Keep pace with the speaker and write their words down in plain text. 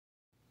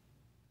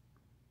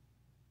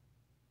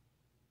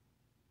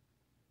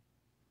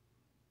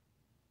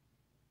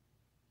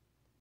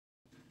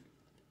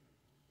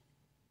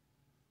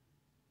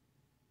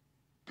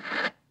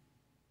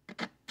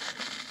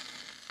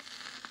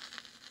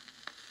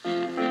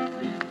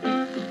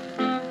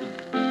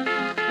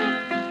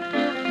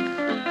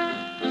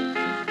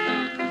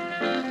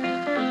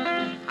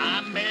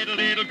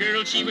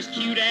She was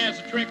cute as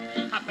a trick.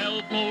 I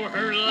fell for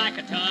her like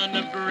a ton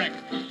of brick.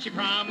 She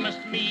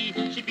promised me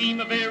she'd be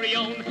my very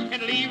own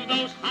and leave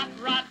those hot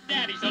rod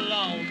daddies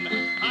alone.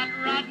 Hot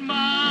rod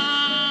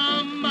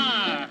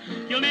mama,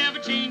 you'll never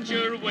change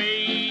your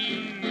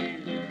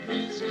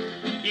ways.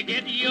 You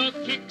get your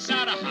kicks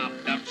out of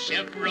hopped up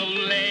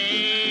Chevrolets.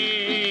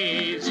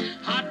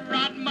 Hot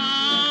rod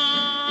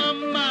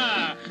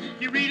mama,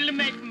 you really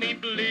make me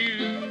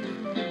blue.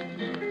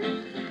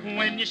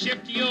 When you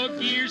shift your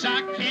gears,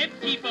 I can't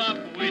keep up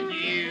with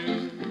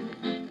you.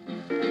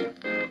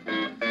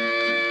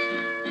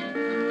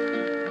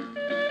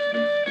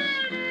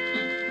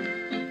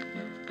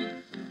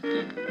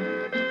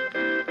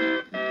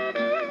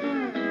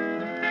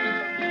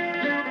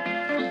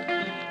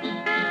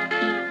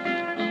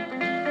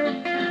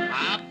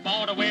 I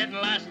bought a wedding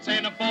license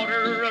and I bought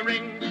her a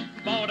ring.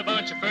 Bought a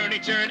bunch of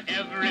furniture and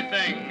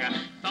everything.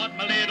 Thought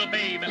my little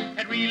babe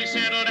had really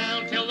settled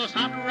down till those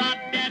hot rod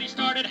daddies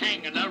started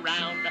hanging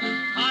around.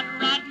 Hot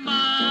rod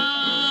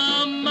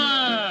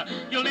mama,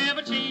 you'll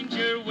never change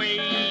your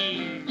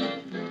ways.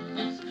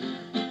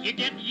 You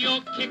get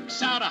your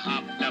kicks out of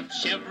hopped up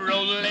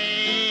Chevrolets.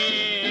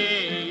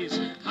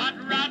 Hot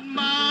rod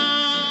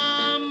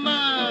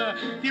mama,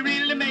 you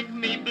really make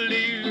me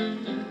blue.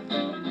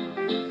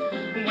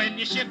 When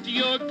you shift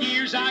your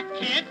gears, I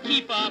can't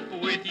keep up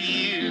with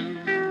you.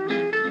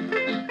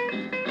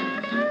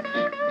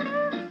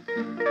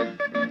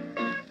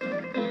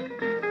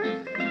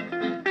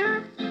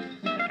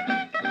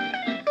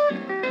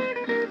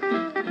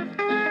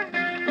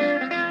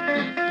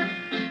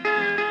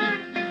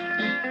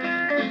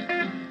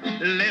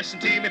 Listen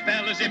to me,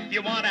 fellas, if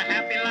you want a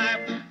happy life,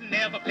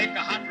 never pick a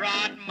hot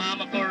rod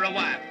mama for a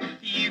wife.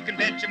 You can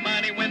bet your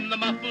money when the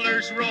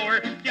mufflers roar,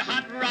 your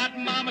hot rod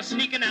mama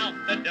sneaking out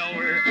the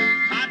door.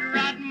 Hot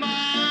rod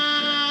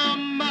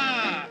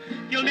mama,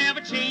 you'll never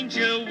change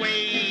your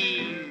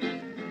ways.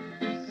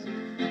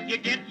 You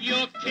get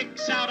your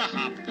kicks out of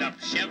hopped up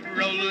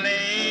Chevrolets.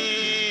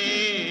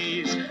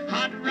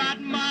 Hot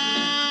rod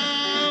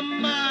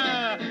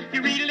mama,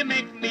 you really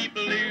make me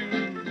blue.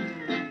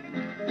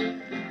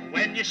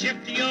 When you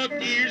shift your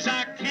gears,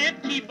 I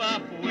can't keep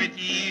up with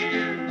you.